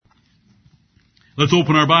Let's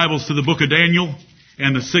open our Bibles to the book of Daniel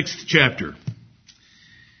and the 6th chapter.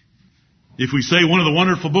 If we say one of the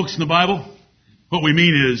wonderful books in the Bible, what we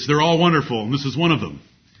mean is they're all wonderful, and this is one of them.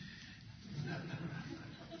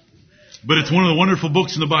 But it's one of the wonderful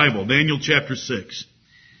books in the Bible, Daniel chapter 6.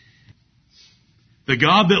 The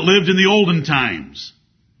God that lived in the olden times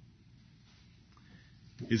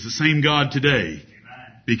is the same God today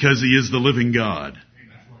because He is the living God,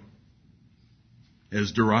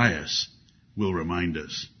 as Darius will remind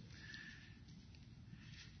us.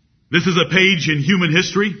 This is a page in human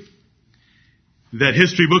history that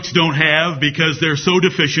history books don't have because they're so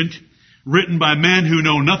deficient, written by men who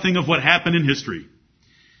know nothing of what happened in history.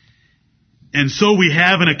 And so we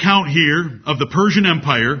have an account here of the Persian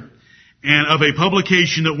Empire and of a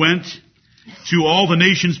publication that went to all the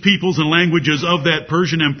nations, peoples, and languages of that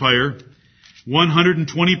Persian Empire,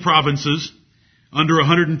 120 provinces under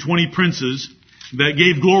 120 princes, that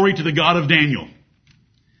gave glory to the God of Daniel.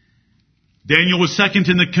 Daniel was second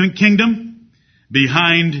in the kingdom,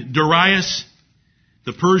 behind Darius,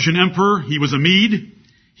 the Persian emperor. He was a Mede.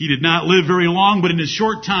 He did not live very long, but in his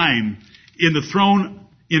short time in the throne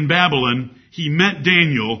in Babylon, he met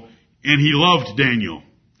Daniel, and he loved Daniel,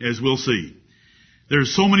 as we'll see.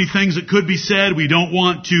 There's so many things that could be said. We don't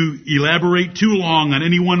want to elaborate too long on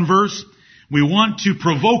any one verse. We want to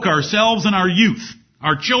provoke ourselves and our youth,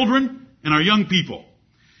 our children, and our young people,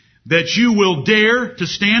 that you will dare to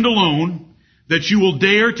stand alone, that you will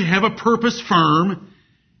dare to have a purpose firm,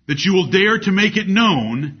 that you will dare to make it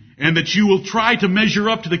known, and that you will try to measure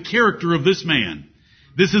up to the character of this man.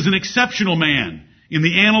 This is an exceptional man in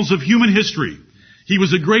the annals of human history. He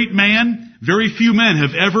was a great man. Very few men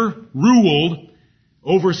have ever ruled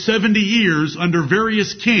over 70 years under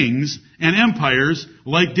various kings and empires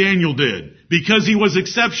like Daniel did, because he was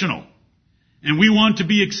exceptional. And we want to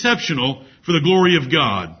be exceptional for the glory of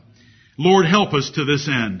God. Lord, help us to this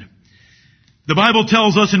end. The Bible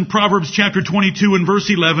tells us in Proverbs chapter 22 and verse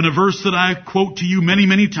 11, a verse that I quote to you many,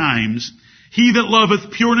 many times, "He that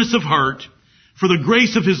loveth pureness of heart, for the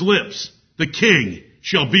grace of his lips, the king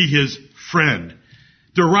shall be his friend."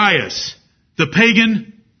 Darius, the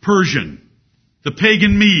pagan Persian, the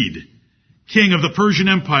pagan Mede, king of the Persian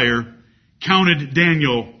Empire, counted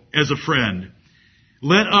Daniel as a friend.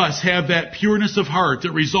 Let us have that pureness of heart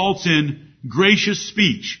that results in gracious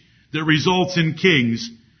speech, that results in kings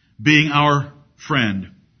being our friend.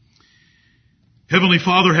 Heavenly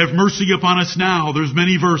Father, have mercy upon us now. There's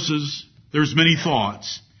many verses, there's many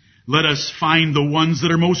thoughts. Let us find the ones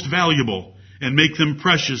that are most valuable and make them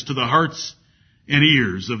precious to the hearts and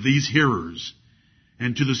ears of these hearers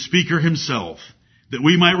and to the speaker himself, that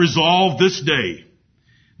we might resolve this day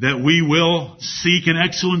that we will seek an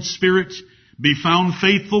excellent spirit, be found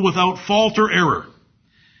faithful without fault or error,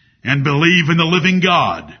 and believe in the living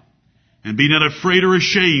God, and be not afraid or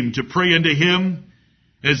ashamed to pray unto Him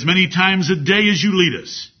as many times a day as you lead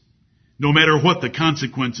us, no matter what the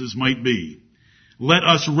consequences might be. Let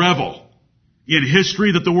us revel in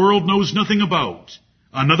history that the world knows nothing about,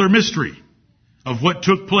 another mystery of what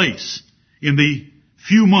took place in the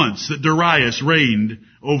few months that Darius reigned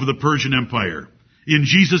over the Persian Empire. In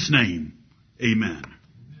Jesus' name, amen.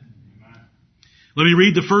 Let me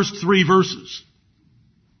read the first 3 verses.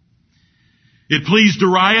 It pleased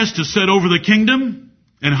Darius to set over the kingdom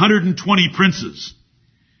 120 princes,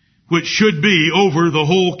 which should be over the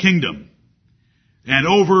whole kingdom, and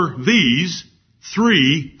over these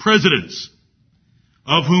 3 presidents,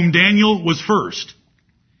 of whom Daniel was first,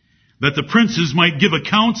 that the princes might give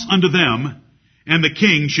accounts unto them, and the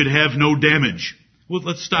king should have no damage. Well,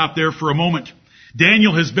 let's stop there for a moment.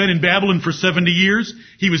 Daniel has been in Babylon for 70 years.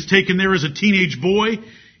 He was taken there as a teenage boy.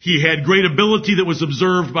 He had great ability that was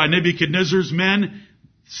observed by Nebuchadnezzar's men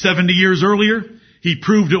 70 years earlier. He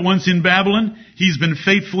proved it once in Babylon. He's been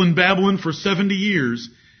faithful in Babylon for 70 years.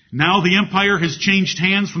 Now the empire has changed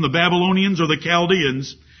hands from the Babylonians or the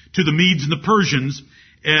Chaldeans to the Medes and the Persians,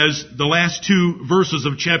 as the last 2 verses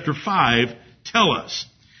of chapter 5 tell us.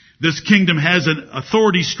 This kingdom has an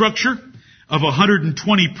authority structure of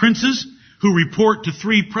 120 princes who report to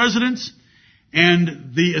 3 presidents,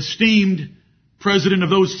 and the esteemed president of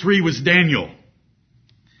those 3 was Daniel.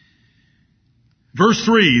 Verse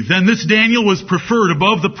 3, "Then this Daniel was preferred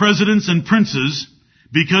above the presidents and princes,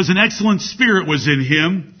 because an excellent spirit was in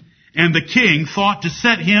him, and the king thought to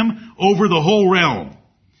set him over the whole realm."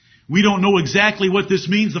 We don't know exactly what this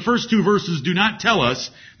means. The first 2 verses do not tell us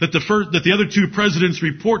that the other 2 presidents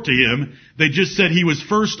report to him. They just said he was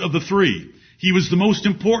first of the 3. He was the most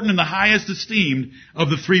important and the highest esteemed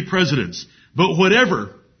of the 3 presidents. But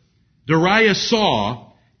whatever Darius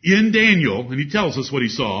saw in Daniel, and he tells us what he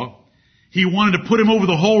saw, he wanted to put him over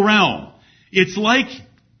the whole realm. It's like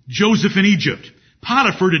Joseph in Egypt.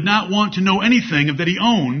 Potiphar did not want to know anything of that he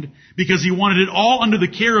owned because he wanted it all under the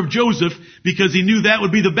care of Joseph because he knew that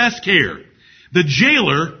would be the best care. The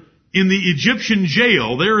jailer in the Egyptian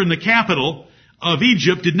jail, there in the capital of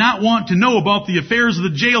Egypt, did not want to know about the affairs of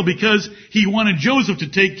the jail because he wanted Joseph to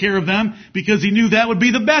take care of them because he knew that would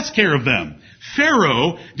be the best care of them.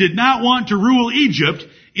 Pharaoh did not want to rule Egypt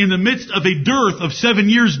in the midst of a dearth of 7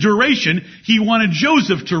 years' duration. He wanted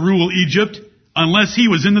Joseph to rule Egypt unless he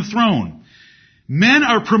was in the throne. Men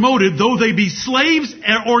are promoted, though they be slaves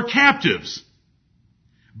or captives,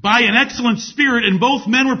 by an excellent spirit, and both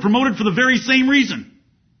men were promoted for the very same reason.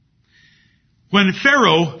 When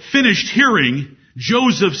Pharaoh finished hearing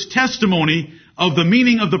Joseph's testimony of the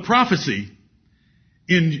meaning of the prophecy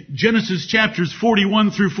in Genesis chapters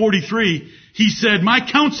 41 through 43, he said, "My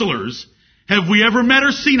counselors, have we ever met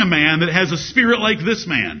or seen a man that has a spirit like this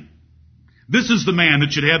man? This is the man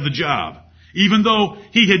that should have the job," even though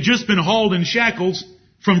he had just been hauled in shackles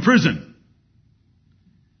from prison.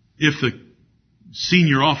 If the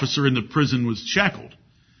senior officer in the prison was shackled.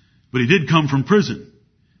 But he did come from prison.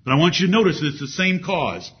 But I want you to notice that it's the same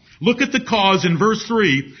cause. Look at the cause in verse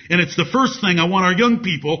 3, and it's the first thing I want our young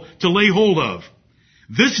people to lay hold of.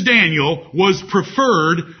 This Daniel was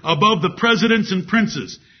preferred above the presidents and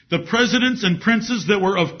princes. The presidents and princes that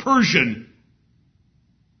were of Persian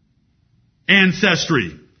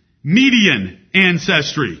ancestry, Median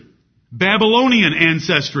ancestry, Babylonian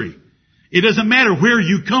ancestry. It doesn't matter where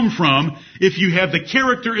you come from if you have the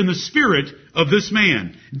character and the spirit of this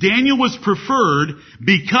man. Daniel was preferred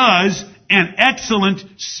because an excellent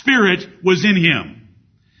spirit was in him.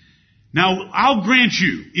 Now, I'll grant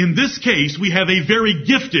you, in this case, we have a very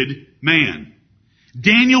gifted man.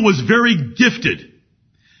 Daniel was very gifted.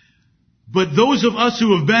 But those of us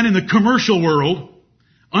who have been in the commercial world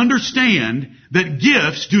understand that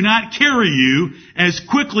gifts do not carry you as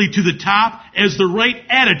quickly to the top as the right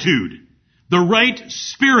attitude, the right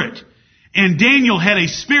spirit. And Daniel had a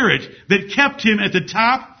spirit that kept him at the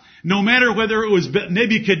top, no matter whether it was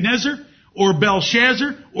Nebuchadnezzar or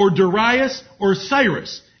Belshazzar or Darius or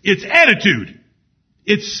Cyrus. It's attitude.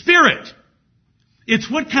 It's spirit. It's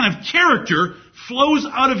what kind of character flows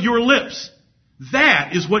out of your lips.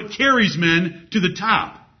 That is what carries men to the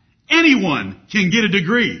top. Anyone can get a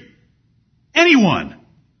degree. Anyone.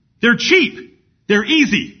 They're cheap. They're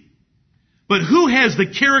easy. But who has the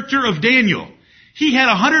character of Daniel? He had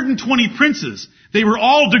 120 princes. They were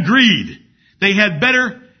all degreed. They had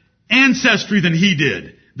better ancestry than he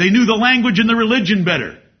did. They knew the language and the religion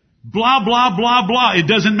better. Blah, blah, blah, blah. It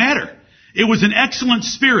doesn't matter. It was an excellent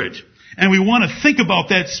spirit. And we want to think about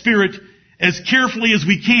that spirit as carefully as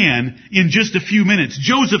we can in just a few minutes.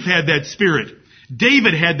 Joseph had that spirit.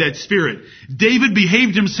 David had that spirit. David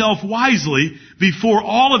behaved himself wisely before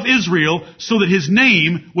all of Israel so that his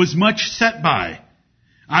name was much set by.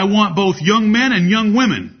 I want both young men and young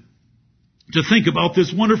women to think about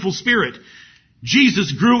this wonderful spirit.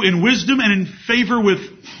 Jesus grew in wisdom and in favor with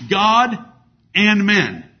God and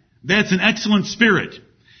men. That's an excellent spirit.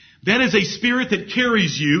 That is a spirit that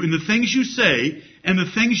carries you in the things you say and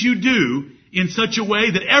the things you do in such a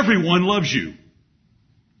way that everyone loves you.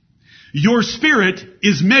 Your spirit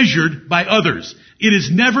is measured by others. It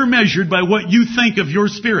is never measured by what you think of your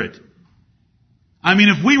spirit. I mean,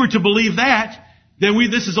 if we were to believe that, then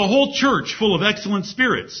this is a whole church full of excellent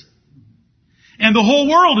spirits. And the whole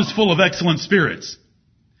world is full of excellent spirits.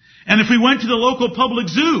 And if we went to the local public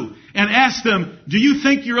zoo and asked them, "Do you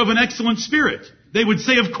think you're of an excellent spirit?" they would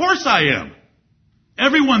say, "Of course I am."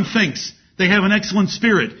 Everyone thinks they have an excellent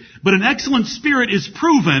spirit. But an excellent spirit is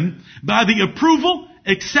proven by the approval,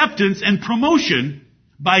 acceptance, and promotion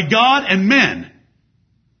by God and men.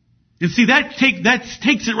 And see, that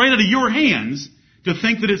takes it right out of your hands to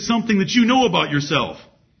think that it's something that you know about yourself.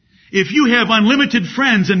 If you have unlimited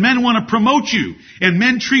friends and men want to promote you and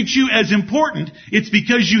men treat you as important, it's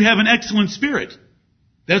because you have an excellent spirit.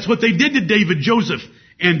 That's what they did to David, Joseph,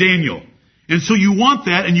 and Daniel. And so you want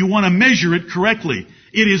that and you want to measure it correctly.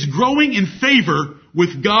 It is growing in favor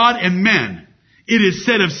with God and men. It is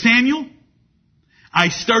said of Samuel, I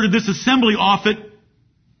started this assembly off it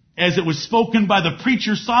as it was spoken by the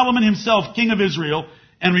preacher Solomon himself, king of Israel,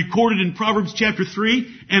 and recorded in Proverbs chapter 3,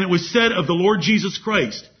 and it was said of the Lord Jesus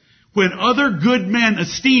Christ, when other good men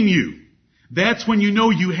esteem you, that's when you know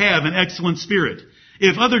you have an excellent spirit.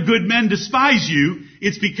 If other good men despise you,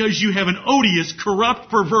 it's because you have an odious, corrupt,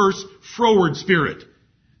 perverse, froward spirit.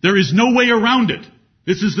 There is no way around it.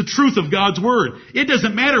 This is the truth of God's word. It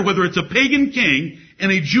doesn't matter whether it's a pagan king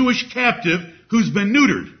and a Jewish captive who's been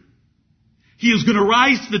neutered. He is going to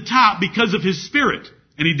rise to the top because of his spirit.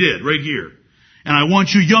 And he did, right here. And I want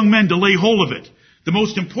you young men to lay hold of it. The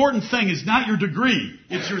most important thing is not your degree,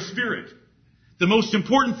 it's your spirit. The most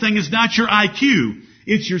important thing is not your IQ,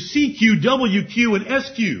 it's your CQ, WQ, and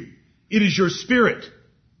SQ. It is your spirit.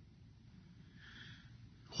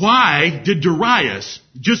 Why did Darius,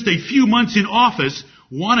 just a few months in office,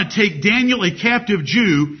 want to take Daniel, a captive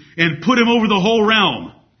Jew, and put him over the whole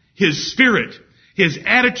realm? His spirit, his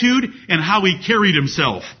attitude, and how he carried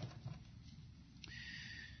himself.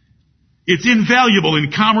 It's invaluable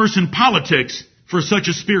in commerce and politics for such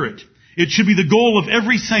a spirit. It should be the goal of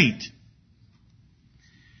every saint.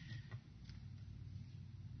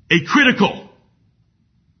 A critical,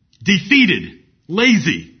 defeated,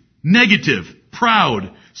 lazy, negative,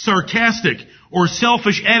 proud, sarcastic, or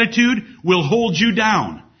selfish attitude will hold you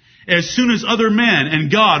down. As soon as other men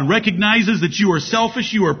and God recognizes that you are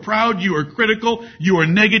selfish, you are proud, you are critical, you are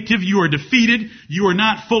negative, you are defeated, you are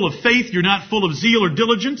not full of faith, you're not full of zeal or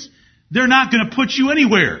diligence, they're not going to put you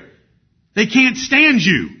anywhere. They can't stand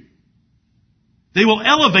you. They will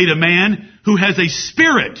elevate a man who has a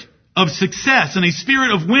spirit of success and a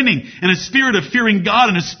spirit of winning and a spirit of fearing God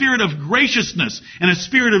and a spirit of graciousness and a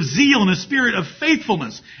spirit of zeal and a spirit of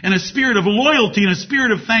faithfulness and a spirit of loyalty and a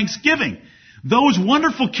spirit of thanksgiving. Those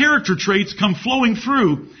wonderful character traits come flowing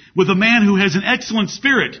through with a man who has an excellent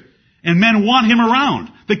spirit, and men want him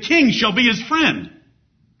around. The king shall be his friend.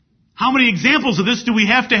 How many examples of this do we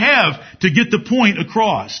have to get the point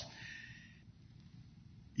across?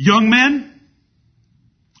 Young men,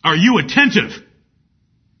 are you attentive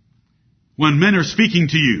when men are speaking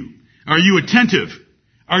to you? Are you attentive?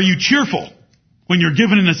 Are you cheerful when you're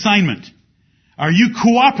given an assignment? Are you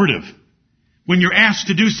cooperative when you're asked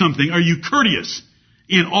to do something? Are you courteous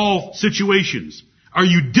in all situations? Are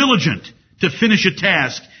you diligent to finish a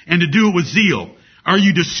task and to do it with zeal? Are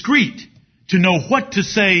you discreet to know what to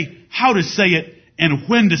say, how to say it, and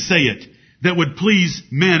when to say it that would please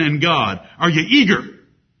men and God? Are you eager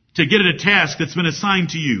to get at a task that's been assigned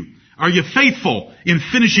to you? Are you faithful in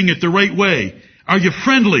finishing it the right way? Are you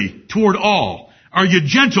friendly toward all? Are you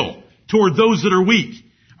gentle toward those that are weak?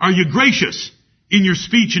 Are you gracious in your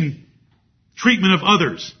speech and treatment of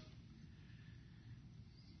others?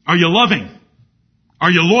 Are you loving?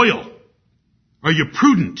 Are you loyal? Are you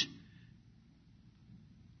prudent?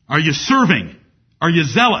 Are you serving? Are you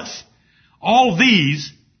zealous? All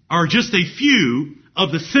these are just a few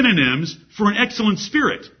of the synonyms for an excellent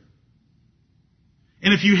spirit.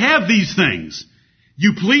 And if you have these things,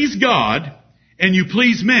 you please God and you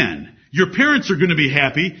please men. Your parents are going to be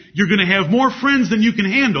happy. You're going to have more friends than you can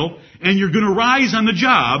handle, and you're going to rise on the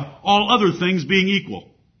job, all other things being equal.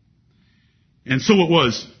 And so it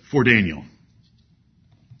was for Daniel.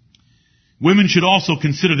 Women should also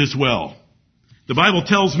consider this well. The Bible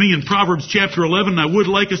tells me in Proverbs chapter 11, and I would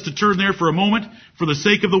like us to turn there for a moment for the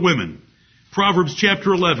sake of the women. Proverbs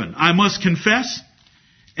chapter 11. I must confess,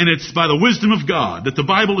 and it's by the wisdom of God, that the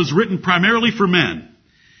Bible is written primarily for men.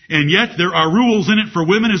 And yet there are rules in it for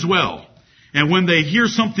women as well. And when they hear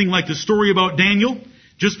something like the story about Daniel,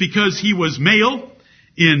 just because he was male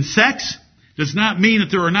in sex, does not mean that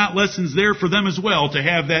there are not lessons there for them as well to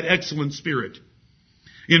have that excellent spirit.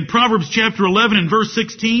 In Proverbs chapter 11 and verse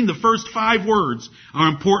 16, the first 5 words are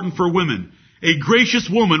important for women. A gracious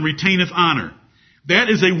woman retaineth honor. That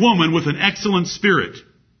is a woman with an excellent spirit.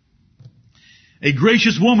 A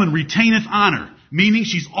gracious woman retaineth honor, meaning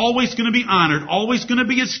she's always going to be honored, always going to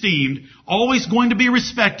be esteemed, always going to be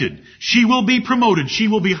respected. She will be promoted. She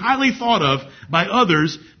will be highly thought of by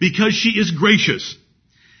others because she is gracious.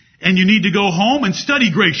 And you need to go home and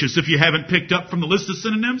study gracious if you haven't picked up from the list of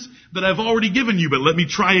synonyms that I've already given you, but let me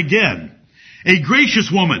try again. A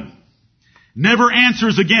gracious woman never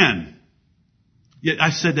answers again. Yeah,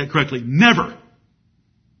 I said that correctly. Never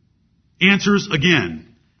answers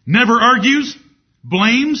again. Never argues,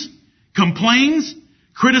 blames, complains,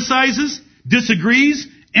 criticizes, disagrees,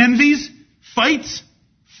 envies, fights,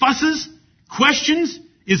 fusses, questions,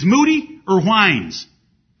 is moody, or whines.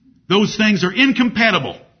 Those things are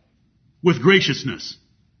incompatible with graciousness.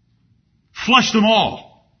 Flush them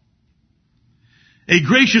all. A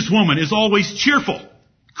gracious woman is always cheerful,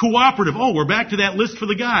 cooperative. Oh, we're back to that list for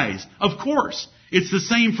the guys. Of course. It's the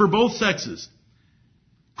same for both sexes.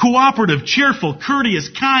 Cooperative, cheerful, courteous,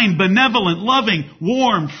 kind, benevolent, loving,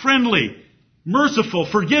 warm, friendly, merciful,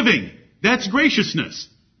 forgiving. That's graciousness.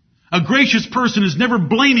 A gracious person is never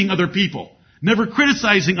blaming other people, never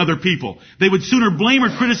criticizing other people. They would sooner blame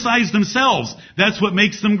or criticize themselves. That's what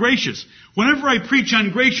makes them gracious. Whenever I preach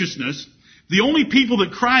on graciousness, the only people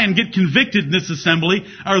that cry and get convicted in this assembly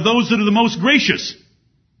are those that are the most gracious.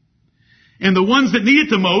 And the ones that need it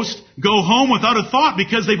the most go home without a thought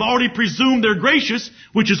because they've already presumed they're gracious,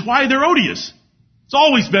 which is why they're odious. It's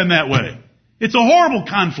always been that way. It's a horrible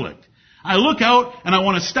conflict. I look out and I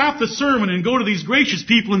want to stop the sermon and go to these gracious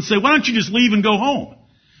people and say, why don't you just leave and go home?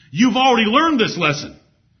 You've already learned this lesson.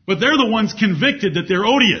 But they're the ones convicted that they're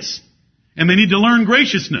odious. And they need to learn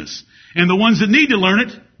graciousness. And the ones that need to learn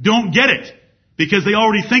it don't get it. Because they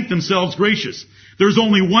already think themselves gracious. There's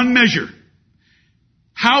only one measure.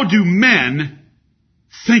 How do men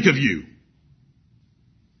think of you?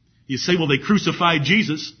 You say, well, they crucified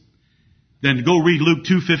Jesus. Then go read Luke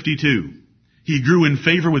 2:52. He grew in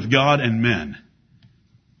favor with God and men.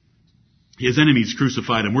 His enemies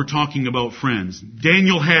crucified him. We're talking about friends.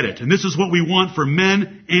 Daniel had it. And this is what we want for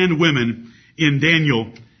men and women in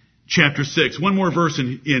Daniel chapter 6. One more verse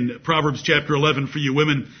in Proverbs chapter 11 for you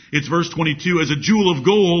women. It's verse 22. As a jewel of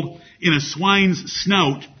gold in a swine's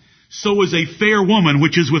snout, so is a fair woman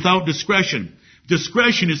which is without discretion.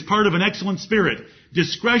 Discretion is part of an excellent spirit.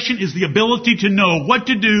 Discretion is the ability to know what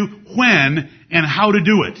to do, when, and how to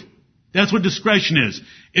do it. That's what discretion is.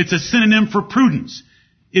 It's a synonym for prudence.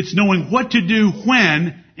 It's knowing what to do,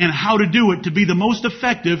 when, and how to do it to be the most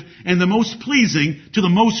effective and the most pleasing to the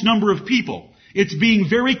most number of people. It's being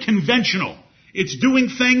very conventional. It's doing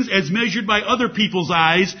things as measured by other people's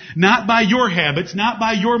eyes, not by your habits, not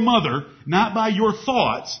by your mother, not by your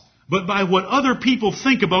thoughts, but by what other people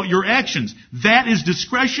think about your actions. That is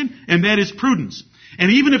discretion and that is prudence. And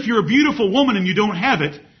even if you're a beautiful woman and you don't have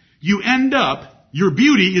it, you end up, your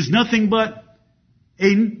beauty is nothing but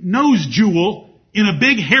a nose jewel in a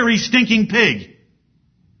big, hairy, stinking pig.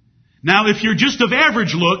 Now, if you're just of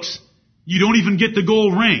average looks, you don't even get the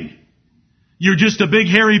gold ring. You're just a big,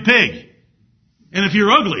 hairy pig. And if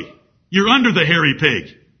you're ugly, you're under the hairy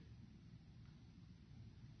pig.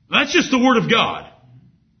 That's just the Word of God.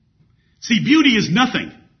 See, beauty is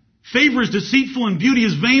nothing. Favor is deceitful and beauty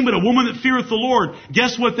is vain, but a woman that feareth the Lord,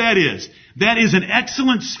 guess what that is? That is an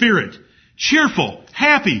excellent spirit. Cheerful,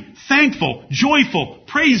 happy, thankful, joyful,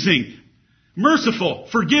 praising, merciful,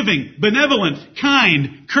 forgiving, benevolent,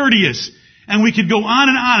 kind, courteous. And we could go on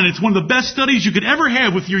and on. And it's one of the best studies you could ever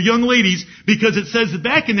have with your young ladies because it says that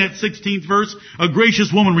back in that 16th verse, a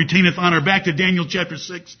gracious woman retaineth honor. Back to Daniel chapter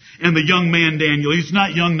 6 and the young man Daniel. He's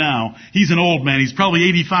not young now. He's an old man. He's probably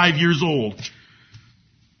 85 years old.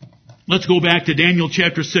 Let's go back to Daniel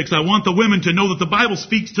chapter 6. I want the women to know that the Bible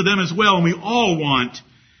speaks to them as well. And we all want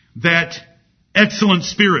that excellent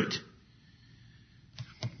spirit.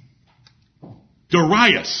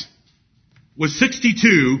 Darius was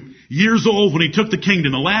 62 years old when he took the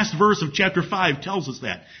kingdom. The last verse of chapter 5 tells us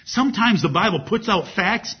that. Sometimes the Bible puts out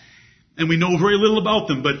facts and we know very little about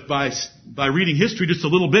them, but by reading history just a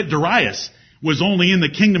little bit, Darius was only in the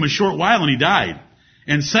kingdom a short while and he died.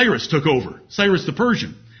 And Cyrus took over. Cyrus the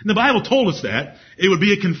Persian. And the Bible told us that. It would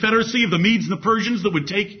be a confederacy of the Medes and the Persians that would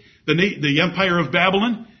take the empire of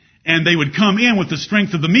Babylon, and they would come in with the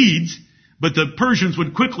strength of the Medes, but the Persians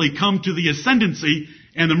would quickly come to the ascendancy,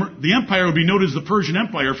 and the empire would be known as the Persian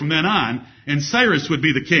Empire from then on, and Cyrus would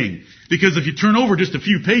be the king. Because if you turn over just a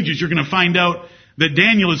few pages, you're going to find out that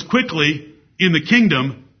Daniel is quickly in the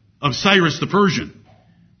kingdom of Cyrus the Persian.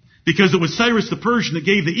 Because it was Cyrus the Persian that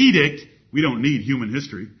gave the edict. We don't need human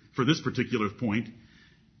history for this particular point.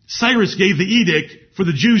 Cyrus gave the edict for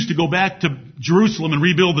the Jews to go back to Jerusalem and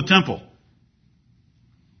rebuild the temple.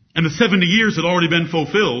 And the 70 years had already been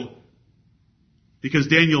fulfilled because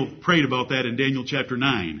Daniel prayed about that in Daniel chapter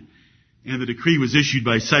 9. And the decree was issued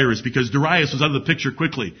by Cyrus because Darius was out of the picture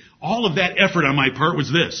quickly. All of that effort on my part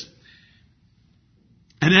was this.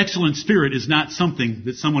 An excellent spirit is not something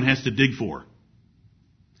that someone has to dig for.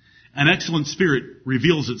 An excellent spirit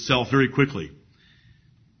reveals itself very quickly.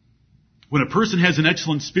 When a person has an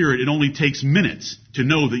excellent spirit, it only takes minutes to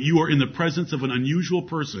know that you are in the presence of an unusual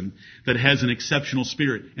person that has an exceptional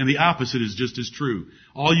spirit. And the opposite is just as true.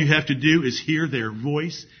 All you have to do is hear their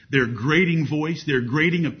voice, their grating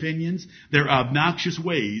opinions, their obnoxious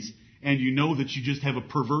ways, and you know that you just have a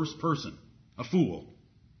perverse person, a fool.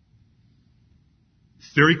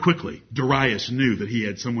 Very quickly, Darius knew that he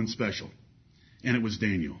had someone special, and it was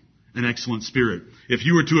Daniel. An excellent spirit. If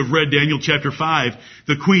you were to have read Daniel chapter 5,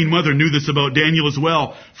 the queen mother knew this about Daniel as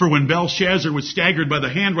well. For when Belshazzar was staggered by the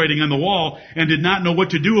handwriting on the wall and did not know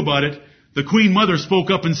what to do about it, the queen mother spoke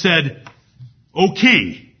up and said, O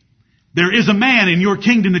king, there is a man in your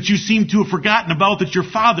kingdom that you seem to have forgotten about, that your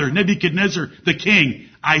father, Nebuchadnezzar the king,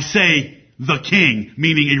 I say the king,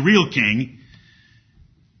 meaning a real king,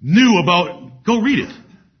 knew about. Go read it.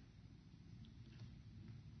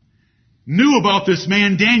 Knew about this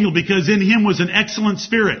man Daniel because in him was an excellent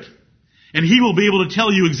spirit. And he will be able to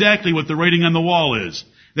tell you exactly what the writing on the wall is.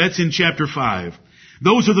 That's in chapter 5.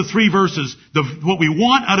 Those are the three verses. What we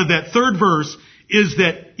want out of that third verse is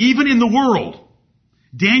that even in the world,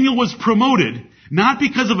 Daniel was promoted not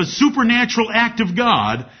because of a supernatural act of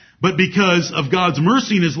God, but because of God's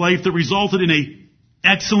mercy in his life that resulted in an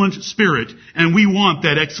excellent spirit, and we want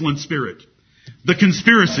that excellent spirit. The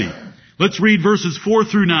conspiracy. Let's read verses 4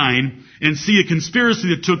 through 9 and see a conspiracy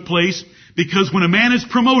that took place, because when a man is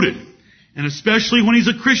promoted, and especially when he's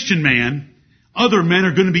a Christian man, other men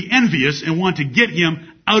are going to be envious and want to get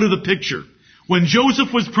him out of the picture. When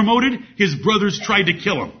Joseph was promoted, his brothers tried to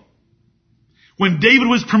kill him. When David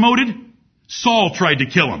was promoted, Saul tried to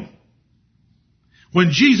kill him.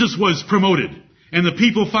 When Jesus was promoted and the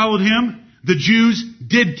people followed him, the Jews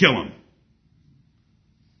did kill him.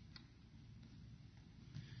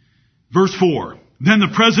 Verse 4. Then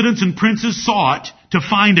the presidents and princes sought to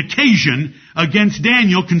find occasion against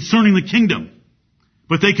Daniel concerning the kingdom.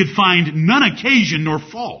 But they could find none occasion nor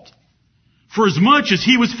fault, for as much as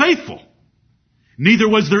he was faithful. Neither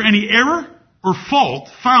was there any error or fault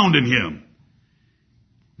found in him.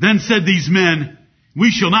 Then said these men, we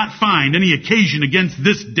shall not find any occasion against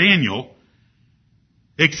this Daniel,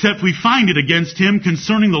 except we find it against him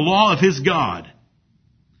concerning the law of his God.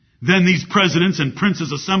 Then these presidents and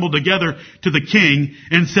princes assembled together to the king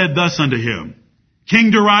and said thus unto him,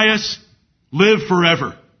 King Darius, live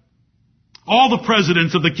forever. All the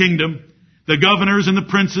presidents of the kingdom, the governors and the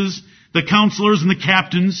princes, the counselors and the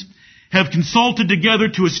captains, have consulted together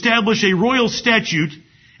to establish a royal statute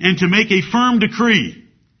and to make a firm decree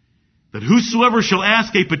that whosoever shall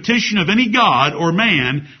ask a petition of any god or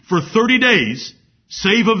man for 30 days,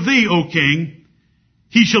 save of thee, O king,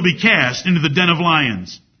 he shall be cast into the den of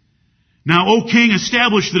lions. Now, O king,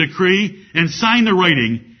 establish the decree and sign the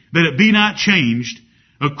writing, that it be not changed,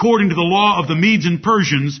 according to the law of the Medes and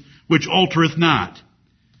Persians, which altereth not.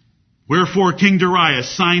 Wherefore King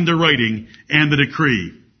Darius signed the writing and the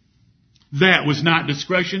decree. That was not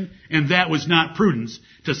discretion, and that was not prudence,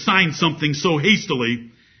 to sign something so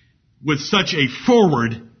hastily with such a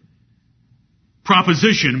forward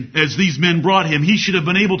proposition as these men brought him. He should have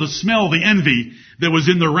been able to smell the envy that was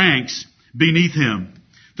in the ranks beneath him.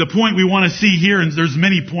 The point we want to see here, and there's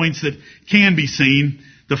many points that can be seen.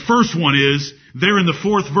 The first one is, there in the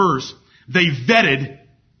 4th verse, they vetted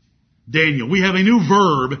Daniel. We have a new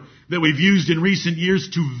verb that we've used in recent years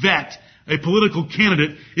to vet a political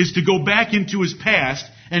candidate, is to go back into his past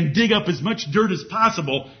and dig up as much dirt as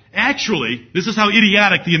possible. Actually, this is how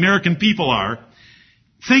idiotic the American people are,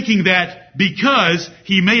 thinking that because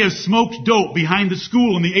he may have smoked dope behind the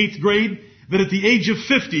school in the 8th grade, that at the age of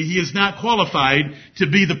 50 he is not qualified to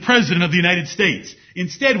be the President of the United States.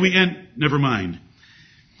 Instead, never mind.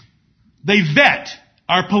 They vet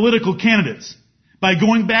our political candidates by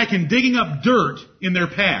going back and digging up dirt in their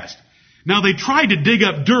past. Now, they tried to dig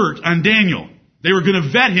up dirt on Daniel. They were going to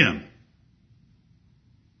vet him.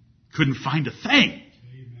 Couldn't find a thing.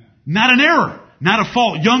 Amen. Not an error. Not a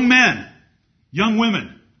fault. Young men, young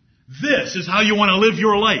women, this is how you want to live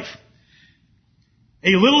your life.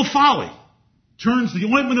 A little folly turns the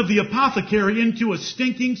ointment of the apothecary into a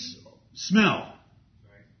stinking smell.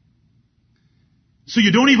 So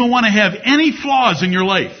you don't even want to have any flaws in your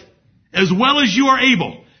life, as well as you are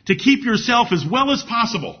able to keep yourself as well as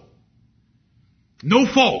possible. No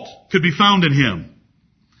fault could be found in him.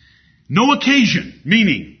 No occasion,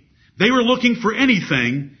 meaning they were looking for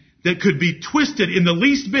anything that could be twisted in the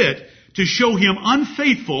least bit to show him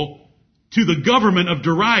unfaithful to the government of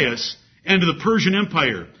Darius and to the Persian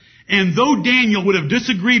Empire. And though Daniel would have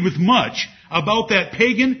disagreed with much about that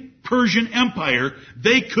pagan Persian Empire,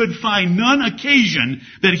 they could find none occasion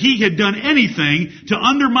that he had done anything to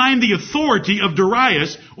undermine the authority of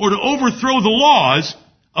Darius or to overthrow the laws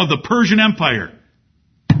of the Persian Empire.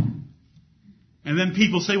 And then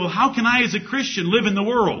people say, well, how can I as a Christian live in the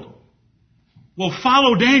world? Well,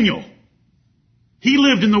 follow Daniel. He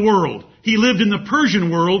lived in the world. He lived in the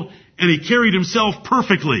Persian world, and he carried himself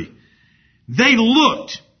perfectly. They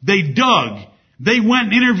looked. They dug. They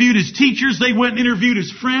went and interviewed his teachers. They went and interviewed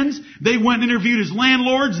his friends. They went and interviewed his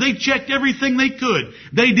landlords. They checked everything they could.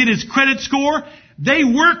 They did his credit score. They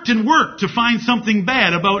worked and worked to find something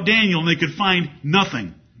bad about Daniel, and they could find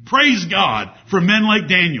nothing. Praise God for men like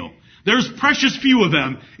Daniel. There's precious few of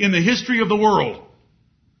them in the history of the world.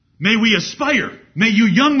 May we aspire, may you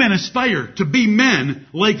young men aspire to be men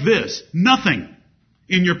like this. Nothing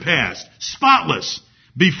in your past. Spotless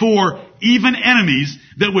before even enemies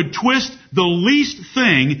that would twist the least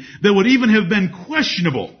thing that would even have been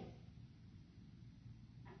questionable.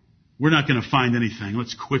 We're not going to find anything.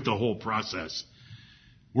 Let's quit the whole process.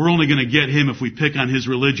 We're only going to get him if we pick on his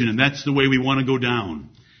religion, and that's the way we want to go down.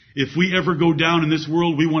 If we ever go down in this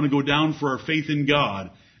world, we want to go down for our faith in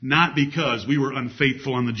God, not because we were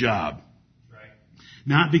unfaithful on the job. Right.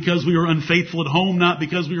 Not because we were unfaithful at home, not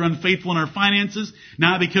because we were unfaithful in our finances,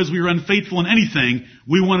 not because we were unfaithful in anything.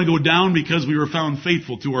 We want to go down because we were found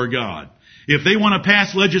faithful to our God. If they want to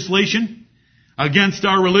pass legislation against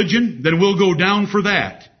our religion, then we'll go down for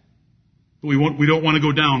that. But we don't want to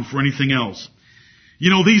go down for anything else. You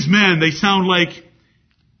know, these men, they sound like,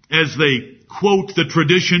 as they quote the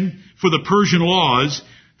tradition for the Persian laws,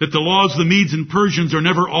 that the laws of the Medes and Persians are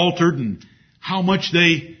never altered, and how much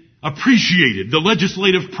they appreciated the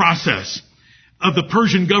legislative process of the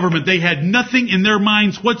Persian government. They had nothing in their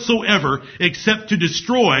minds whatsoever except to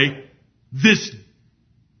destroy this.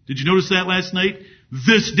 Did you notice that last night?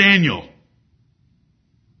 This Daniel.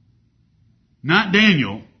 Not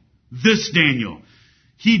Daniel. This Daniel.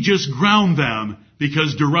 He just ground them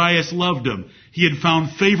because Darius loved him. He had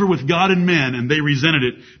found favor with God and men, and they resented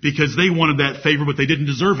it because they wanted that favor, but they didn't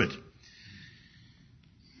deserve it.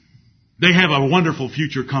 They have a wonderful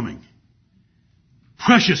future coming.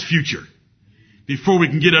 Precious future. Before we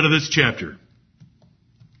can get out of this chapter.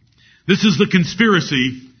 This is the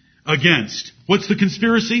conspiracy against. What's the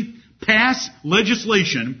conspiracy? Pass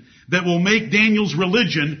legislation that will make Daniel's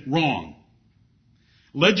religion wrong.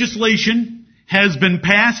 Legislation has been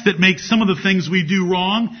passed that makes some of the things we do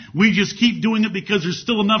wrong. We just keep doing it because there's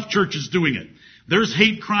still enough churches doing it. There's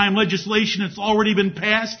hate crime legislation that's already been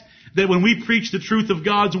passed that when we preach the truth of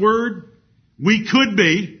God's Word, we could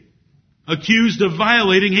be accused of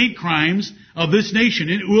violating hate crimes of this nation.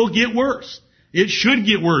 It will get worse. It should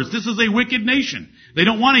get worse. This is a wicked nation. They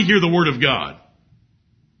don't want to hear the Word of God.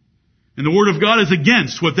 And the Word of God is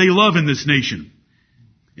against what they love in this nation.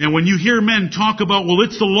 And when you hear men talk about, well,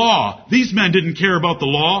 it's the law, these men didn't care about the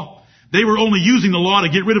law. They were only using the law to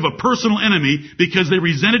get rid of a personal enemy because they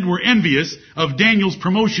resented and were envious of Daniel's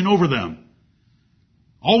promotion over them.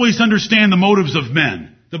 Always understand the motives of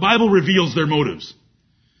men. The Bible reveals their motives.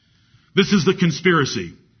 This is the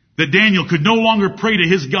conspiracy. That Daniel could no longer pray to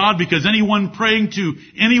his God because anyone praying to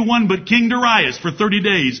anyone but King Darius for 30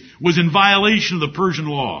 days was in violation of the Persian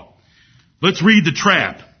law. Let's read the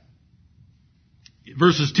trap.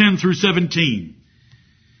 Verses 10 through 17.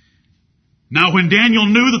 Now when Daniel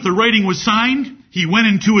knew that the writing was signed, he went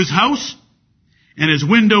into his house, and his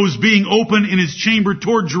windows being open in his chamber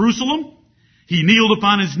toward Jerusalem, he kneeled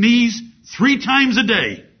upon his knees 3 times a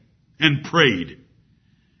day and prayed,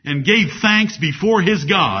 and gave thanks before his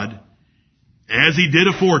God, as he did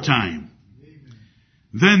aforetime. Amen.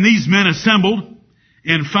 Then these men assembled,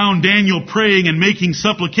 and found Daniel praying and making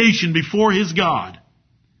supplication before his God.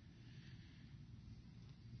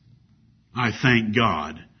 I thank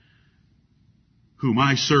God, whom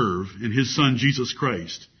I serve, and his Son Jesus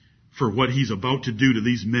Christ, for what he's about to do to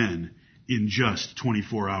these men in just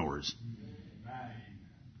 24 hours.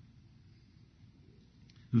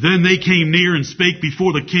 Then they came near and spake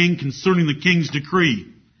before the king concerning the king's decree.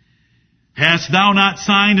 Hast thou not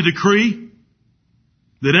signed a decree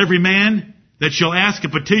that every man that shall ask a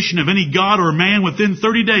petition of any god or man within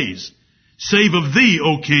 30 days, save of thee,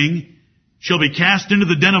 O king, shall be cast into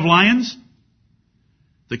the den of lions?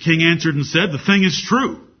 The king answered and said, the thing is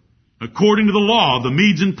true, according to the law of the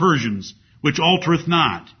Medes and Persians, which altereth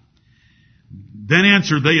not. Then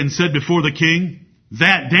answered they and said before the king,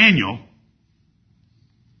 that Daniel,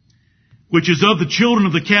 which is of the children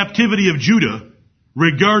of the captivity of Judah,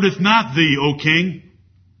 regardeth not thee, O king,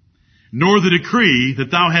 nor the decree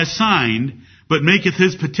that thou hast signed, but maketh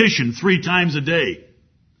his petition 3 times a day.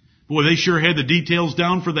 Boy, they sure had the details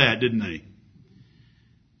down for that, didn't they?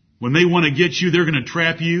 When they want to get you, they're going to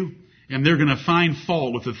trap you, and they're going to find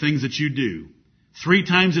fault with the things that you do. 3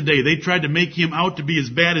 times a day. They tried to make him out to be as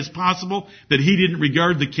bad as possible, that he didn't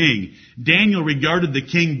regard the king. Daniel regarded the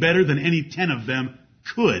king better than any 10 of them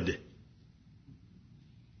could.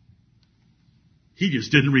 He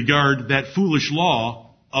just didn't regard that foolish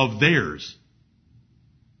law of theirs.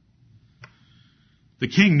 The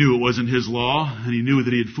king knew it wasn't his law, and he knew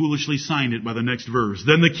that he had foolishly signed it by the next verse.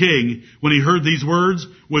 Then the king, when he heard these words,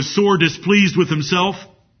 was sore displeased with himself.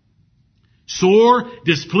 Sore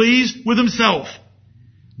displeased with himself.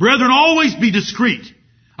 Brethren, always be discreet.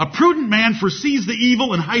 A prudent man foresees the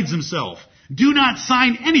evil and hides himself. Do not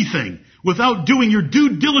sign anything without doing your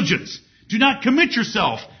due diligence. Do not commit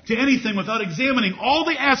yourself to anything without examining all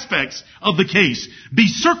the aspects of the case. Be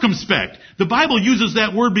circumspect. The Bible uses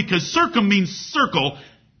that word because circum means circle.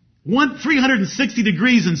 360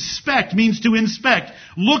 degrees, and spect means to inspect.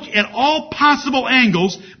 Look at all possible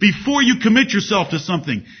angles before you commit yourself to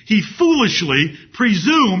something. He foolishly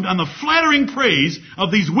presumed on the flattering praise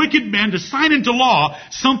of these wicked men to sign into law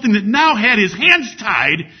something that now had his hands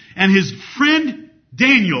tied, and his friend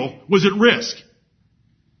Daniel was at risk.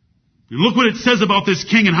 And look what it says about this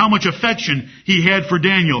king and how much affection he had for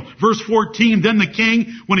Daniel. Verse 14, then the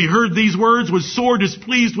king, when he heard these words, was sore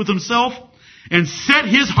displeased with himself and set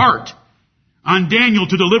his heart on Daniel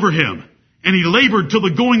to deliver him. And he labored till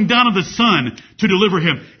the going down of the sun to deliver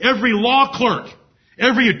him. Every law clerk,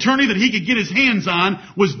 every attorney that he could get his hands on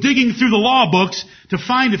was digging through the law books to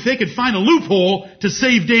find if they could find a loophole to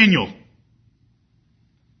save Daniel.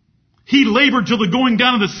 He labored till the going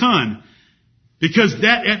down of the sun, because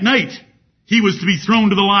that at night he was to be thrown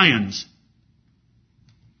to the lions.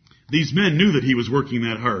 These men knew that he was working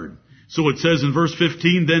that hard. So it says in verse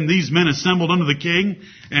 15, then these men assembled unto the king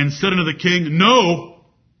and said unto the king, Know,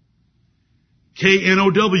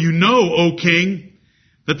 K-N-O-W, know, O king,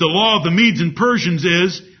 that the law of the Medes and Persians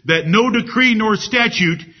is that no decree nor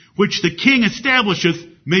statute which the king establisheth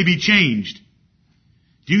may be changed.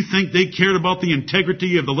 Do you think they cared about the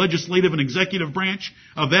integrity of the legislative and executive branch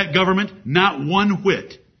of that government? Not one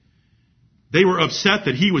whit. They were upset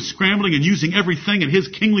that he was scrambling and using everything at his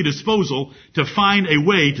kingly disposal to find a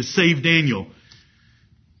way to save Daniel.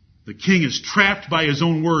 The king is trapped by his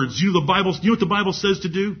own words. You know what the Bible says to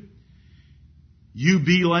do? You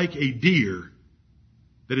be like a deer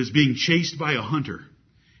that is being chased by a hunter,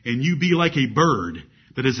 and you be like a bird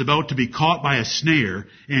that is about to be caught by a snare,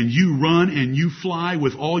 and you run and you fly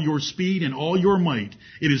with all your speed and all your might.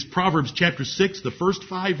 It is Proverbs chapter 6, the first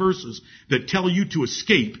 5 verses, that tell you to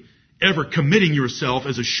escape ever committing yourself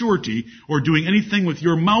as a surety or doing anything with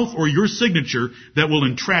your mouth or your signature that will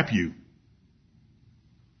entrap you.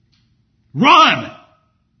 Run!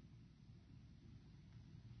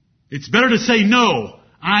 It's better to say no.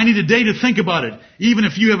 I need a day to think about it, even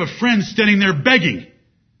if you have a friend standing there begging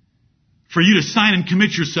for you to sign and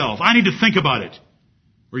commit yourself. I need to think about it,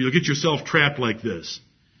 or you'll get yourself trapped like this.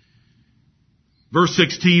 Verse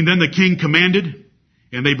 16, then the king commanded,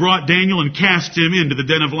 and they brought Daniel and cast him into the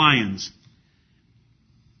den of lions.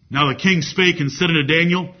 Now the king spake and said unto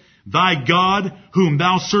Daniel, Thy God, whom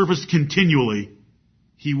thou servest continually,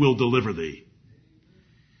 he will deliver thee.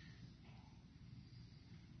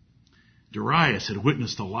 Darius had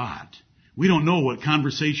witnessed a lot. We don't know what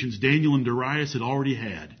conversations Daniel and Darius had already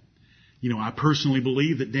had. You know, I personally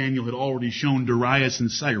believe that Daniel had already shown Darius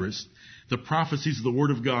and Cyrus the prophecies of the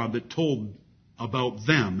Word of God that told about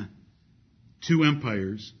them, 2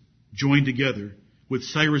 empires joined together, with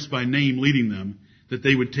Cyrus by name leading them, that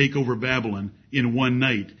they would take over Babylon in one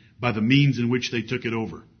night by the means in which they took it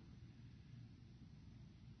over.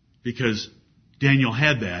 Because Daniel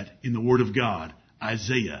had that in the Word of God,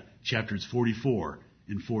 Isaiah chapters 44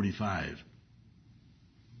 and 45.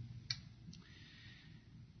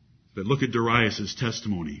 But look at Darius'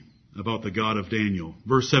 testimony about the God of Daniel.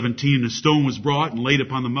 Verse 17, a stone was brought and laid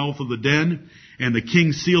upon the mouth of the den, and the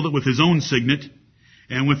king sealed it with his own signet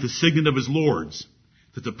and with the signet of his lords,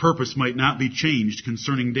 that the purpose might not be changed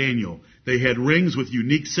concerning Daniel. They had rings with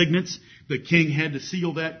unique signets. The king had to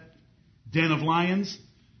seal that den of lions,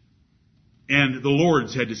 and the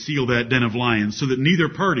lords had to seal that den of lions, so that neither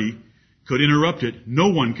party could interrupt it. No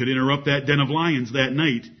one could interrupt that den of lions that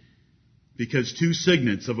night, because 2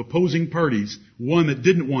 signets of opposing parties, one that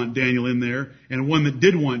didn't want Daniel in there and one that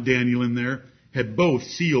did want Daniel in there, had both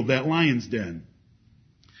sealed that lion's den.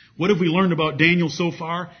 What have we learned about Daniel so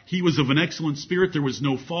far? He was of an excellent spirit. There was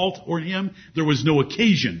no fault in him. There was no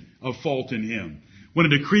occasion of fault in him. When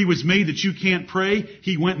a decree was made that you can't pray,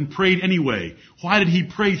 he went and prayed anyway. Why did he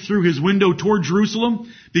pray through his window toward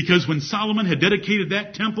Jerusalem? Because when Solomon had dedicated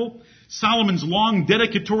that temple, Solomon's long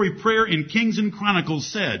dedicatory prayer in Kings and Chronicles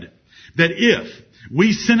said that if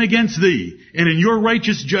we sin against thee, and in your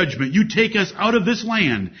righteous judgment you take us out of this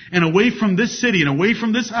land, and away from this city, and away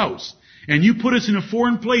from this house, and you put us in a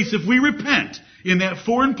foreign place, if we repent in that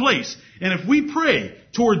foreign place, and if we pray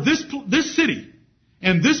toward this city,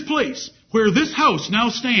 and this place, where this house now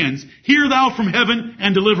stands, hear thou from heaven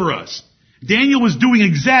and deliver us. Daniel was doing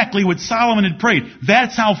exactly what Solomon had prayed.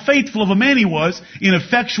 That's how faithful of a man he was in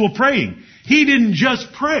effectual praying. He didn't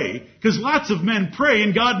just pray, because lots of men pray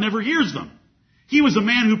and God never hears them. He was a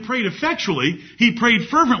man who prayed effectually. He prayed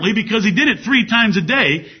fervently because he did it 3 times a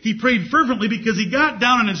day. He prayed fervently because he got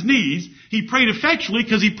down on his knees. He prayed effectually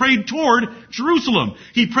because he prayed toward Jerusalem.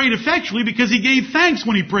 He prayed effectually because he gave thanks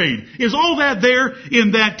when he prayed. Is all that there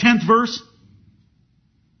in that 10th verse?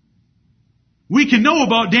 We can know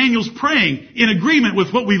about Daniel's praying in agreement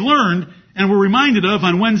with what we learned and were reminded of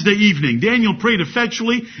on Wednesday evening. Daniel prayed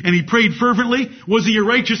effectually and he prayed fervently. Was he a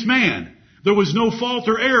righteous man? There was no fault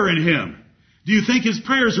or error in him. Do you think his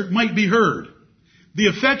prayers might be heard? The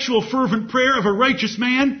effectual fervent prayer of a righteous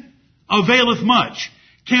man availeth much.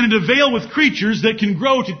 Can it avail with creatures that can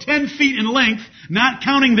grow to 10 feet in length, not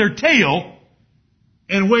counting their tail,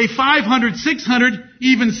 and weigh 500, 600,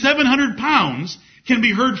 even 700 pounds can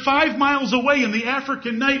be heard 5 miles away in the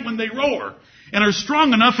African night when they roar, and are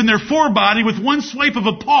strong enough in their forebody with one swipe of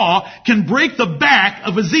a paw can break the back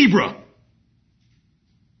of a zebra.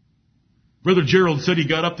 Brother Gerald said he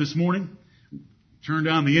got up this morning, turned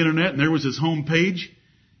on the internet, and there was his home page,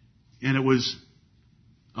 and it was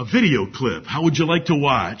a video clip. How would you like to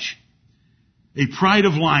watch a pride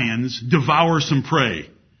of lions devour some prey?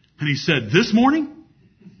 And he said, this morning?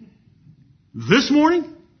 This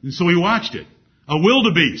morning? And so he watched it. A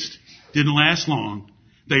wildebeest. Didn't last long.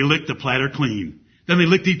 They licked the platter clean. Then they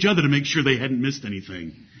licked each other to make sure they hadn't missed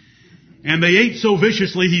anything. And they ate so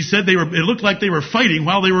viciously, he said it looked like they were fighting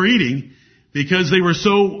while they were eating because they were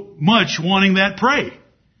so much wanting that prey.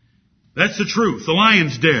 That's the truth. The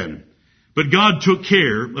lion's den. But God took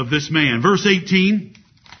care of this man. Verse 18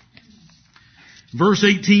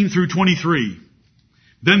 through 23.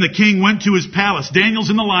 Then the king went to his palace. Daniel's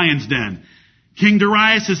in the lion's den. King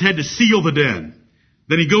Darius has had to seal the den.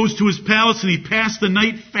 Then he goes to his palace and he passed the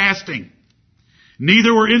night fasting.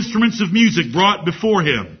 Neither were instruments of music brought before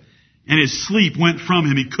him, and his sleep went from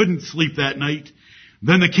him. He couldn't sleep that night.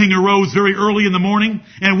 Then the king arose very early in the morning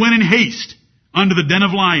and went in haste unto the den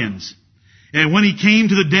of lions. And when he came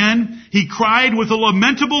to the den, he cried with a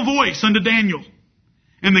lamentable voice unto Daniel.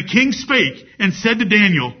 And the king spake and said to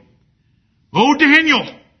Daniel, O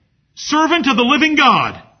Daniel, servant of the living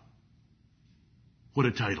God. What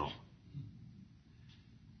a title.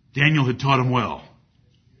 Daniel had taught him well.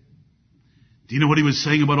 Do you know what he was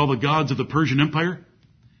saying about all the gods of the Persian Empire,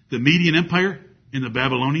 the Median Empire, and the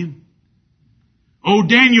Babylonian? O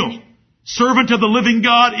Daniel, servant of the living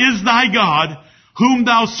God is thy God, whom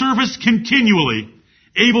thou servest continually,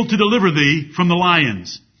 able to deliver thee from the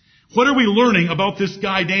lions. What are we learning about this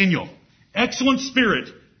guy Daniel? Excellent spirit,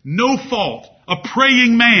 no fault, a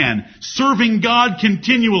praying man, serving God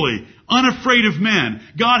continually, unafraid of men.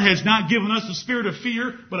 God has not given us a spirit of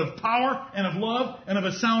fear, but of power and of love and of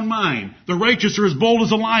a sound mind. The righteous are as bold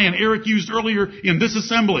as a lion, Eric used earlier in this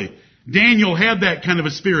assembly. Daniel had that kind of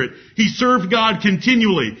a spirit. He served God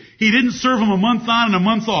continually. He didn't serve him a month on and a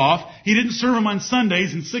month off. He didn't serve him on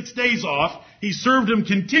Sundays and 6 days off. He served him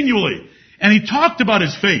continually. And he talked about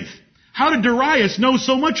his faith. How did Darius know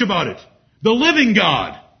so much about it? The living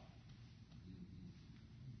God.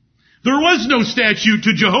 There was no statue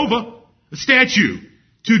to Jehovah.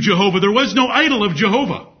 There was no idol of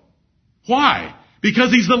Jehovah. Why?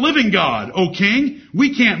 Because he's the living God, O king.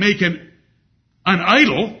 We can't make an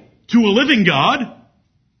idol to a living God.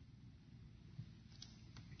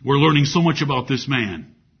 We're learning so much about this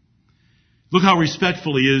man. Look how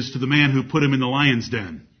respectful he is to the man who put him in the lion's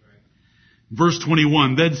den. Verse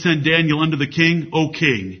 21, then said Daniel unto the king, O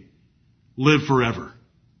king, live forever.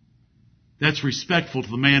 That's respectful to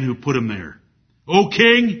the man who put him there. O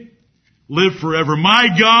king, live forever. My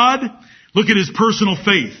God, look at his personal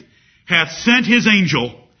faith, hath sent his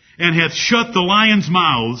angel and hath shut the lions'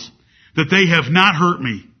 mouths, that they have not hurt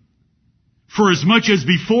me. For as much as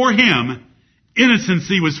before him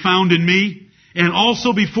innocency was found in me, and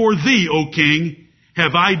also before thee, O king,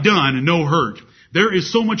 have I done no hurt. There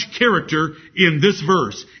is so much character in this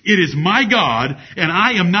verse. It is my God, and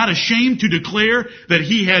I am not ashamed to declare that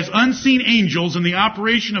he has unseen angels in the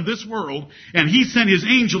operation of this world, and he sent his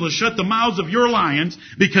angel to shut the mouths of your lions,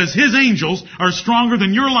 because his angels are stronger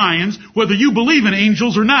than your lions, whether you believe in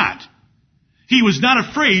angels or not. He was not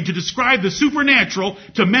afraid to describe the supernatural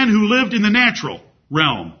to men who lived in the natural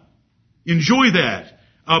realm. Enjoy that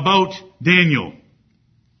about Daniel.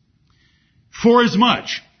 Forasmuch,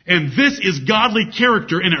 and this is godly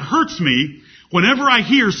character, and it hurts me whenever I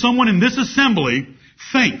hear someone in this assembly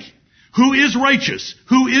think, who is righteous,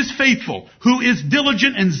 who is faithful, who is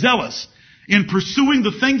diligent and zealous in pursuing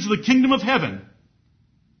the things of the kingdom of heaven,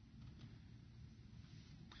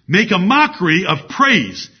 make a mockery of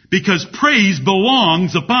praise, because praise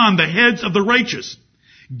belongs upon the heads of the righteous.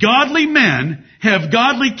 Godly men have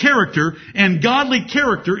godly character, and godly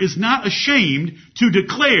character is not ashamed to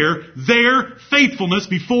declare their faithfulness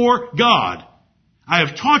before God. I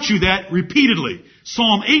have taught you that repeatedly.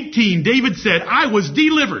 Psalm 18, David said, I was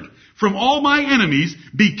delivered from all my enemies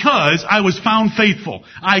because I was found faithful.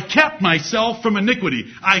 I kept myself from iniquity.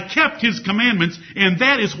 I kept his commandments, and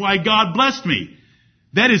that is why God blessed me.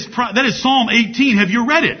 That is Psalm 18. Have you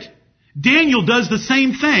read it? Daniel does the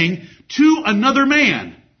same thing to another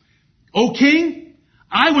man. O king,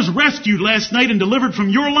 I was rescued last night and delivered from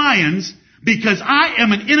your lions because I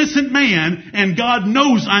am an innocent man and God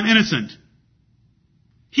knows I'm innocent.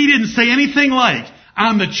 He didn't say anything like,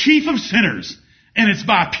 I'm the chief of sinners and it's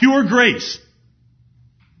by pure grace.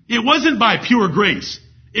 It wasn't by pure grace.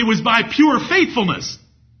 It was by pure faithfulness.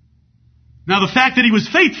 Now the fact that he was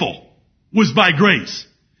faithful was by grace.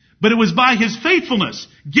 But it was by his faithfulness.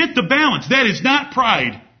 Get the balance. That is not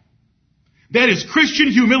pride. That is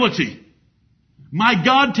Christian humility. My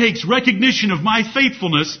God takes recognition of my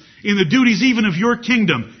faithfulness in the duties even of your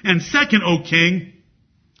kingdom. And second, O king,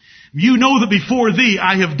 you know that before thee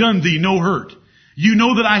I have done thee no hurt. You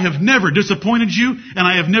know that I have never disappointed you, and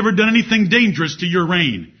I have never done anything dangerous to your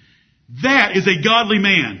reign. That is a godly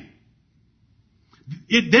man.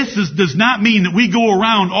 Does not mean that we go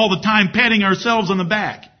around all the time patting ourselves on the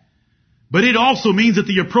back. But it also means at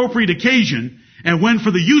the appropriate occasion, and when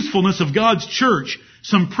for the usefulness of God's church,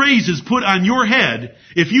 some praise is put on your head,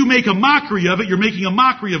 if you make a mockery of it, you're making a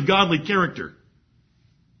mockery of godly character.